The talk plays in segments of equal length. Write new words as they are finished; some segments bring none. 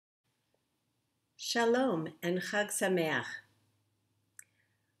Shalom and Chag Sameach.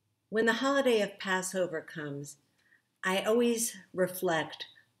 When the holiday of Passover comes, I always reflect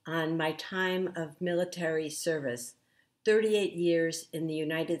on my time of military service, 38 years in the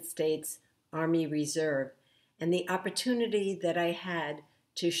United States Army Reserve, and the opportunity that I had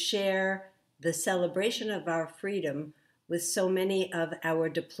to share the celebration of our freedom with so many of our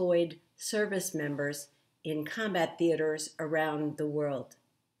deployed service members in combat theaters around the world.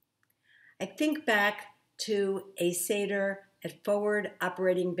 I think back to a Seder at Forward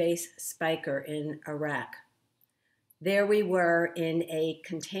Operating Base Speicher in Iraq. There we were in a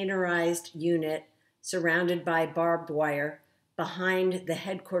containerized unit surrounded by barbed wire behind the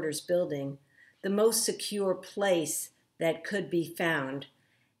headquarters building, the most secure place that could be found,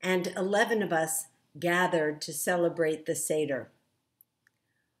 and 11 of us gathered to celebrate the Seder.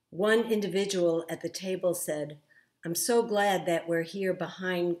 One individual at the table said, "I'm so glad that we're here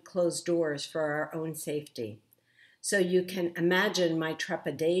behind closed doors for our own safety." So you can imagine my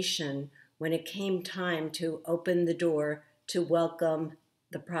trepidation when it came time to open the door to welcome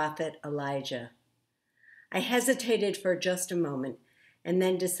the prophet Elijah. I hesitated for just a moment and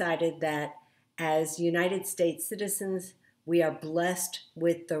then decided that as United States citizens, we are blessed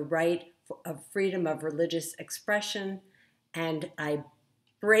with the right of freedom of religious expression, and I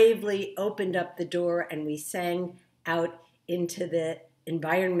bravely opened up the door and we sang out into the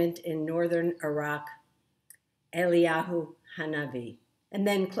environment in northern Iraq, Eliyahu Hanavi, and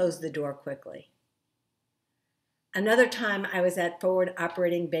then closed the door quickly. Another time I was at Forward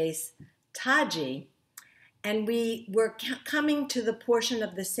Operating Base Taji, and we were coming to the portion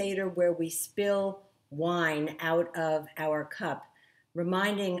of the Seder where we spill wine out of our cup,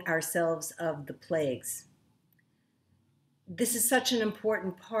 reminding ourselves of the plagues. This is such an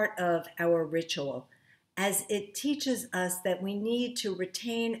important part of our ritual, as it teaches us that we need to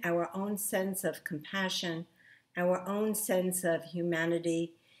retain our own sense of compassion, our own sense of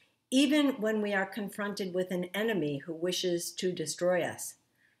humanity, even when we are confronted with an enemy who wishes to destroy us,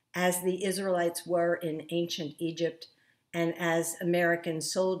 as the Israelites were in ancient Egypt and as American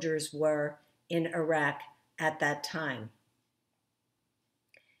soldiers were in Iraq at that time.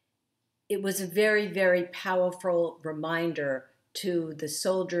 It was a very, very powerful reminder to the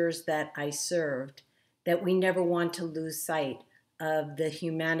soldiers that I served that we never want to lose sight of the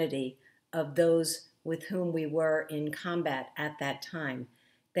humanity of those with whom we were in combat at that time,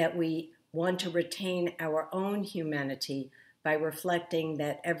 that we want to retain our own humanity by reflecting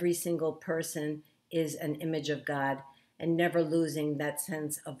that every single person is an image of God and never losing that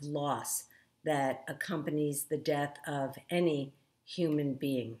sense of loss that accompanies the death of any human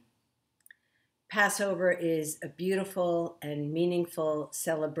being. Passover is a beautiful and meaningful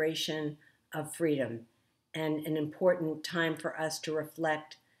celebration of freedom and an important time for us to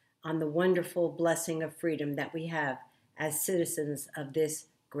reflect on the wonderful blessing of freedom that we have as citizens of this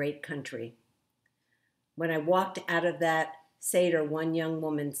great country. When I walked out of that Seder, one young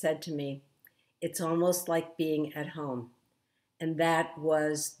woman said to me, "It's almost like being at home." And that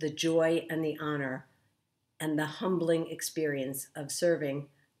was the joy and the honor and the humbling experience of serving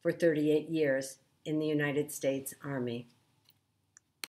for 38 years in the United States Army.